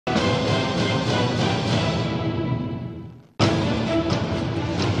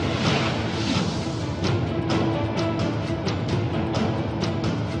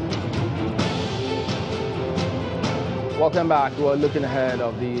Welcome back. We're looking ahead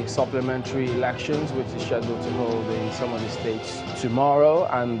of the supplementary elections, which is scheduled to hold in some of the states tomorrow,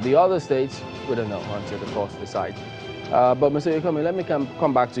 and the other states, we don't know until the courts decide. But Mr. Yokomi, let me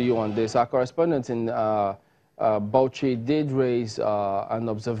come back to you on this. Our correspondent in Bauchi did raise an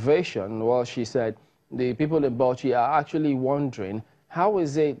observation. Well, she said the people in Bauchi are actually wondering, how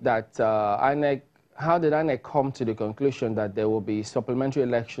is it that INEC, how did INEC come to the conclusion that there will be supplementary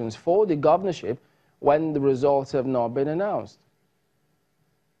elections for the governorship when the results have not been announced?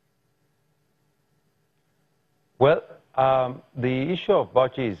 Well, the issue of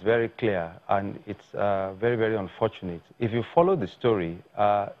Bauchi is very clear, and it's very, very unfortunate. If you follow the story,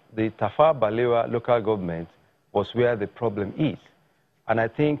 the Tafawa Balewa local government was where the problem is. And I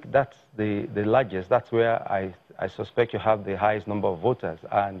think that's the largest, that's where I suspect you have the highest number of voters.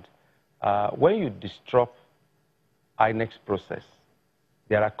 And when you disrupt INEC's process,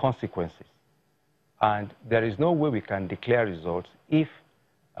 there are consequences. And there is no way we can declare results if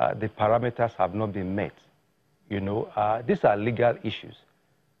the parameters have not been met. You know, these are legal issues.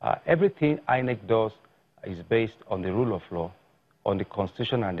 Everything INEC does is based on the rule of law, on the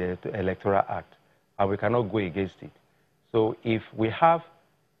Constitution and the Electoral Act, and we cannot go against it. So if we have,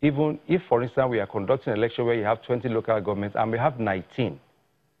 even if, for instance, we are conducting an election where you have 20 local governments and we have 19,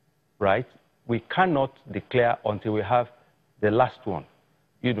 right, we cannot declare until we have the last one,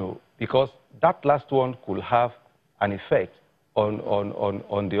 you know, because that last one could have an effect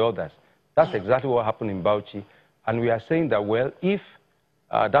on the others. That's exactly what happened in Bauchi. And we are saying that, well, if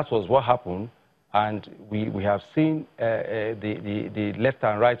that was what happened, and we have seen the left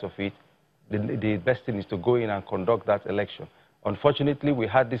and right of it, the best thing is to go in and conduct that election. Unfortunately, we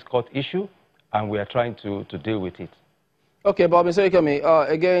had this court issue, and we are trying to deal with it. Okay, but Mr. Yokomi,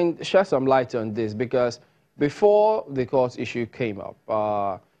 again, shed some light on this, because before the court issue came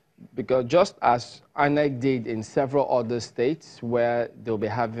up, because just as INEC did in several other states where they'll be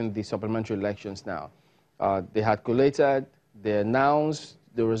having the supplementary elections now, they had collated, they announced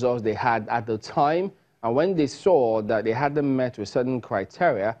the results they had at the time, and when they saw that they hadn't met with certain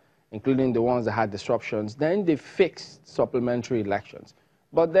criteria, including the ones that had disruptions, then they fixed supplementary elections.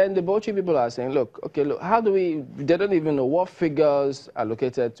 But then the Bauchi people are saying, look, okay, look, how do we, they don't even know what figures are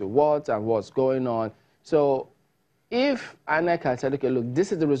allocated to what and what's going on. So if INEC had said, okay, look,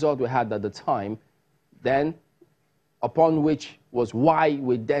 this is the result we had at the time, then upon which was why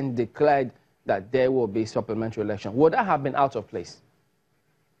we then declared that there will be supplementary election, would that have been out of place?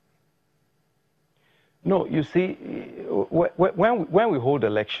 No, you see, when we hold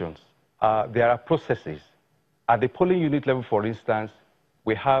elections, there are processes. At the polling unit level, for instance,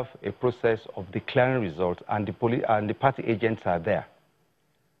 we have a process of declaring results, and the party agents are there.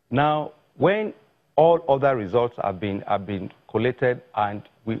 Now, when all other results have been collated, and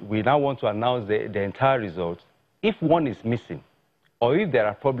we now want to announce the entire results, if one is missing, or if there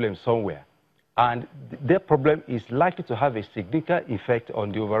are problems somewhere, and the problem is likely to have a significant effect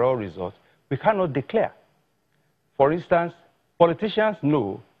on the overall results, we cannot declare. For instance, politicians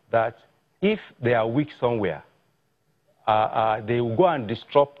know that if they are weak somewhere, they will go and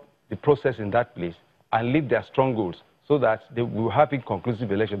disrupt the process in that place and leave their strongholds so that they will have inconclusive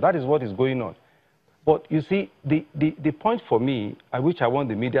election. That is what is going on. But you see, the point for me, which I want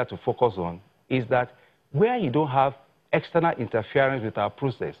the media to focus on, is that where you don't have external interference with our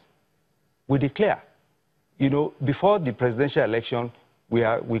process, we declare. You know, before the presidential election,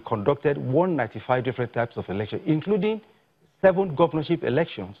 we conducted 195 different types of elections, including 7 governorship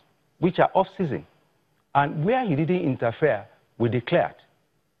elections, which are off-season. And where he didn't interfere, we declared,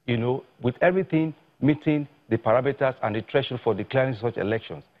 you know, with everything meeting the parameters and the threshold for declaring such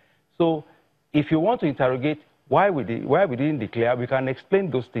elections. So if you want to interrogate why we didn't declare, we can explain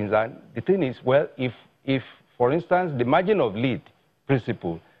those things. And the thing is, well, if for instance, the margin of lead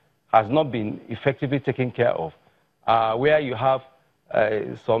principle has not been effectively taken care of, where you have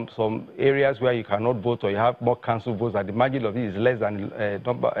some areas where you cannot vote, or you have more council votes, and the margin of it is less than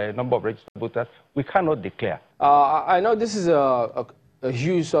number of registered voters, we cannot declare. I know this is a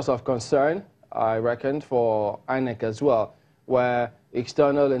huge source of concern, I reckon, for INEC as well, where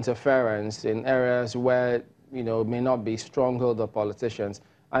external interference in areas where, you know, may not be stronghold of politicians.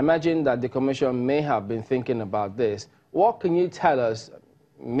 I imagine that the Commission may have been thinking about this. What can you tell us,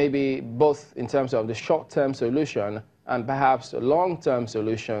 maybe both in terms of the short-term solution and perhaps a long-term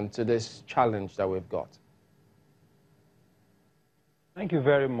solution to this challenge that we've got? Thank you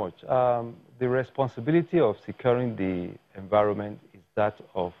very much. The responsibility of securing the environment is that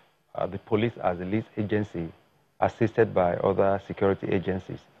of the police as the lead agency, assisted by other security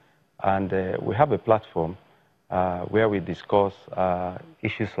agencies. And we have a platform where we discuss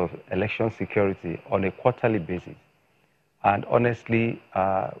issues of election security on a quarterly basis. And honestly,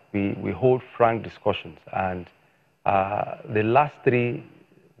 we hold frank discussions. And the last three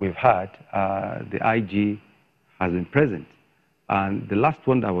we've had, the IG has been present. And the last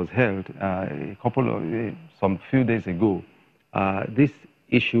one that was held some few days ago, this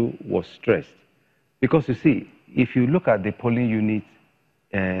issue was stressed. Because you see, if you look at the polling unit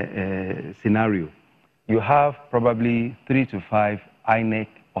scenario, you have probably 3 to 5 INEC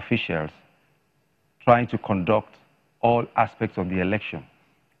officials trying to conduct all aspects of the election.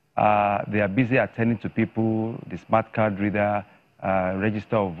 They are busy attending to people, the smart card reader,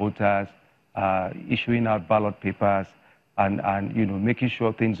 register of voters, issuing out ballot papers, and making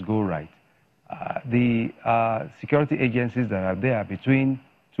sure things go right. The security agencies that are there between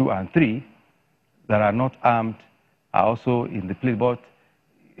 2 and 3 that are not armed are also in the place. But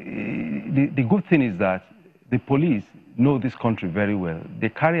the good thing is that the police know this country very well. They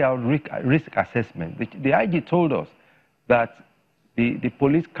carry out risk assessment. The IG told us that the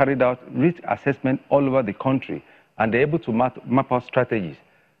police carried out risk assessment all over the country, and they're able to map out strategies.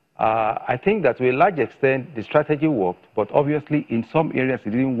 I think that to a large extent, the strategy worked, but obviously in some areas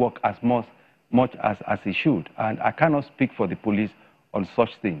it didn't work as much as it should. And I cannot speak for the police on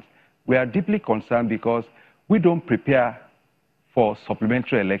such things. We are deeply concerned because we don't prepare for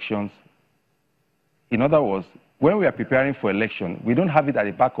supplementary elections. In other words, when we are preparing for election, we don't have it at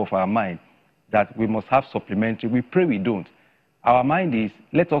the back of our mind that we must have supplementary. We pray we don't. Our mind is,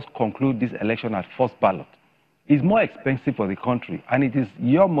 let us conclude this election at first ballot. It's more expensive for the country, and it is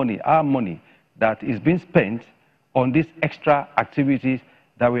your money, our money, that is being spent on these extra activities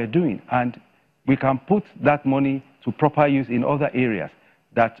that we're doing. And we can put that money to proper use in other areas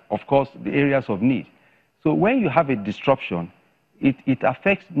that, of course, the areas of need. So when you have a disruption, it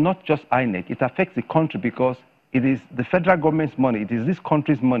affects not just INEC, it affects the country because it is the federal government's money, it is this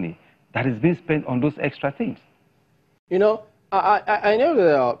country's money that is being spent on those extra things. You know, I know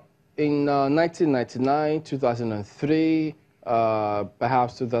that in 1999, 2003,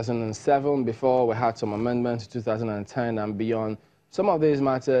 perhaps 2007, before we had some amendments, 2010 and beyond, some of these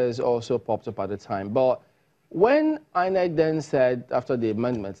matters also popped up at the time. But when INEC then said, after the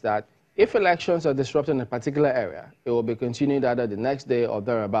amendments, that if elections are disrupted in a particular area, it will be continued either the next day or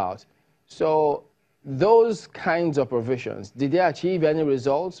thereabouts. So those kinds of provisions, did they achieve any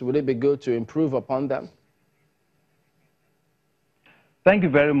results? Would it be good to improve upon them? Thank you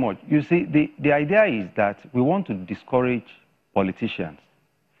very much. You see, the idea is that we want to discourage politicians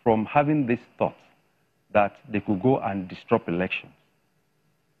from having this thought that they could go and disrupt elections.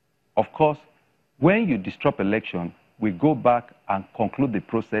 Of course, when you disrupt election, we go back and conclude the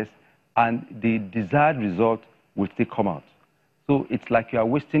process, and the desired result will still come out. So it's like you are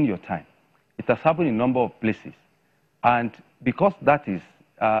wasting your time. It has happened in a number of places. And because that is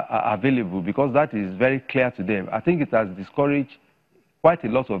available, because that is very clear to them, I think it has discouraged quite a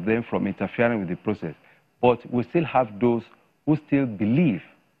lot of them from interfering with the process. But we still have those who still believe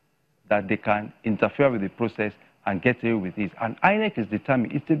that they can interfere with the process and get away with it. And INEC is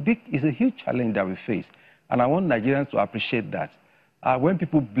determined. It's a huge challenge that we face. And I want Nigerians to appreciate that. When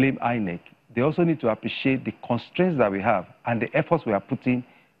people blame INEC, they also need to appreciate the constraints that we have and the efforts we are putting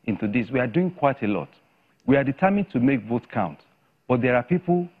into this. We are doing quite a lot. We are determined to make votes count. But there are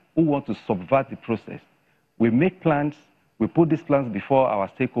people who want to subvert the process. We make plans. We put these plans before our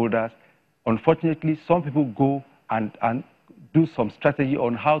stakeholders. Unfortunately, some people go and do some strategy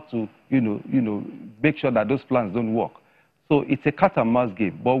on how to, make sure that those plans don't work. So it's a cat and mouse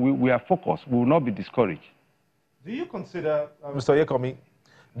game, but we are focused. We will not be discouraged. Do you consider, Mr. Yekomi,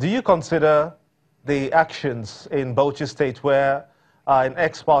 do you consider the actions in Bauchi State where an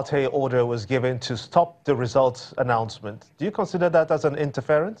ex parte order was given to stop the results announcement, do you consider that as an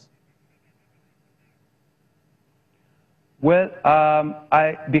interference? Well,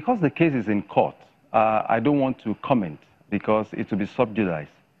 because the case is in court, I don't want to comment because it will be sub judice.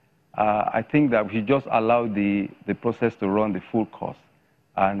 I think that we should just allow the process to run the full course.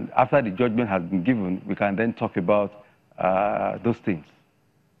 And after the judgment has been given, we can then talk about those things.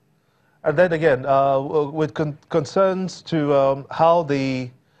 And then again, with concerns to how the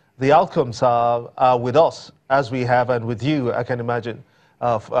outcomes are with us, as we have, and with you, I can imagine,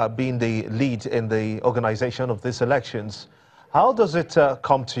 being the lead in the organization of these elections, how does it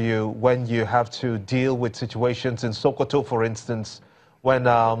come to you when you have to deal with situations in Sokoto, for instance, when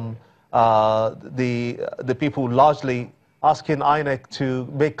the people largely asking INEC to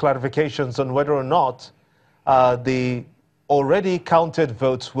make clarifications on whether or not the already counted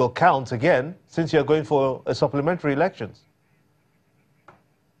votes will count again, since you're going for a supplementary elections?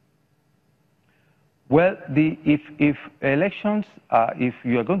 Well, if elections, if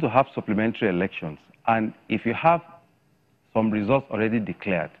you are going to have supplementary elections, and if you have some results already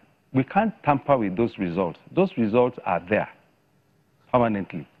declared. We can't tamper with those results. Those results are there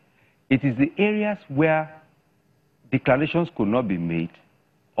permanently. It is the areas where declarations could not be made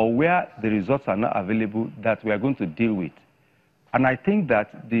or where the results are not available that we are going to deal with. And I think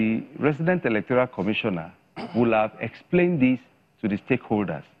that the resident electoral commissioner will have explained this to the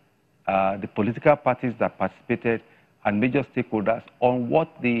stakeholders, the political parties that participated and major stakeholders on what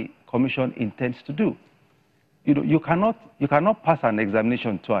the commission intends to do. You know, you cannot pass an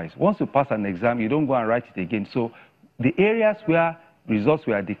examination twice. Once you pass an exam, you don't go and write it again. So the areas where results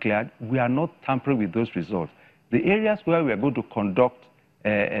were declared, we are not tampering with those results. The areas where we are going to conduct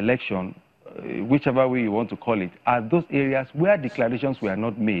election, whichever way you want to call it, are those areas where declarations were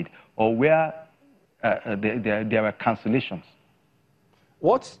not made or where there were cancellations.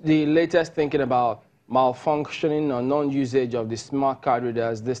 What's the latest thinking about malfunctioning or non-usage of the smart card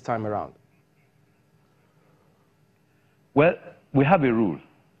readers this time around? Well, we have a rule.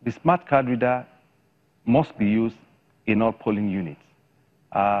 The smart card reader must be used in all polling units.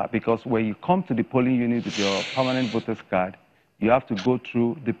 Because when you come to the polling unit with your permanent voter's card, you have to go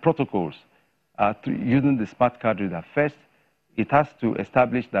through the protocols using the smart card reader. First, it has to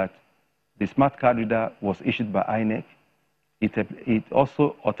establish that the smart card reader was issued by INEC. It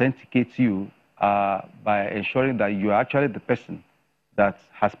also authenticates you by ensuring that you are actually the person that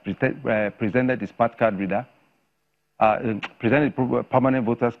has presented the smart card reader, presented the permanent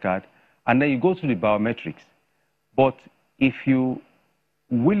voter's card, and then you go through the biometrics. But if you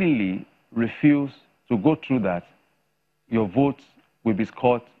willingly refuse to go through that, your votes will be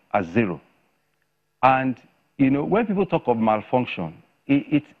scored as 0. And, you know, when people talk of malfunction,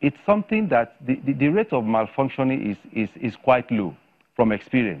 it's something that the rate of malfunctioning is quite low from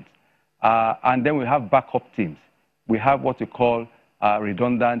experience. And then we have backup teams. We have what we call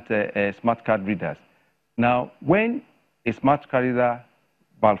redundant smart card readers. Now, when a smart card reader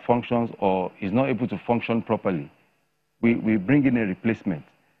malfunctions or is not able to function properly, we bring in a replacement.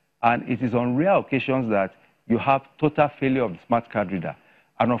 And it is on rare occasions that you have total failure of the smart card reader.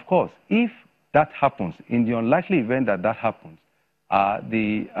 And of course, if that happens, in the unlikely event that that happens,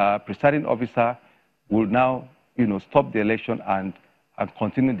 the presiding officer will now, you know, stop the election and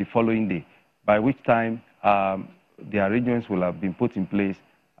continue the following day, by which time the arrangements will have been put in place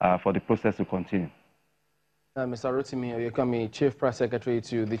for the process to continue. Mr. Rotimi Oyekami, Chief Press Secretary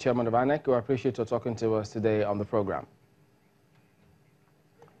to the Chairman of INEC, we appreciate you talking to us today on the program.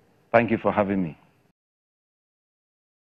 Thank you for having me.